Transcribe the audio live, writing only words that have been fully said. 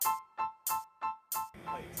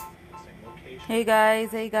Hey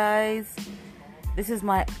guys. This is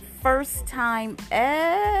my first time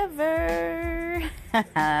ever.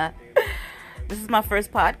 This is my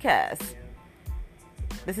first podcast.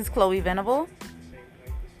 This is Chloe Venable,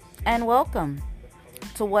 and welcome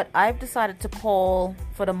to what I've decided to call,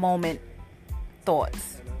 for the moment,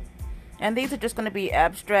 thoughts. And these are just going to be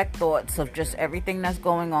abstract thoughts of just everything that's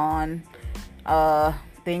going on,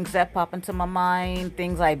 things that pop into my mind,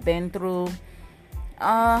 things I've been through,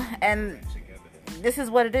 and this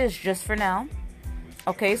is what it is just for now.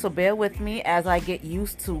 Okay, so bear with me as I get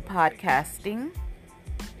used to podcasting.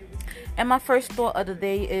 And my first thought of the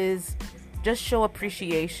day is just show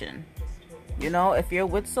appreciation. If you're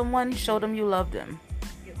with someone, show them you love them.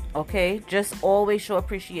 Okay, just always show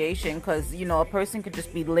appreciation, because a person could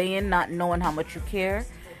just be laying, not knowing how much you care,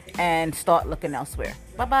 and start looking elsewhere.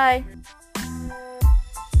 Bye bye.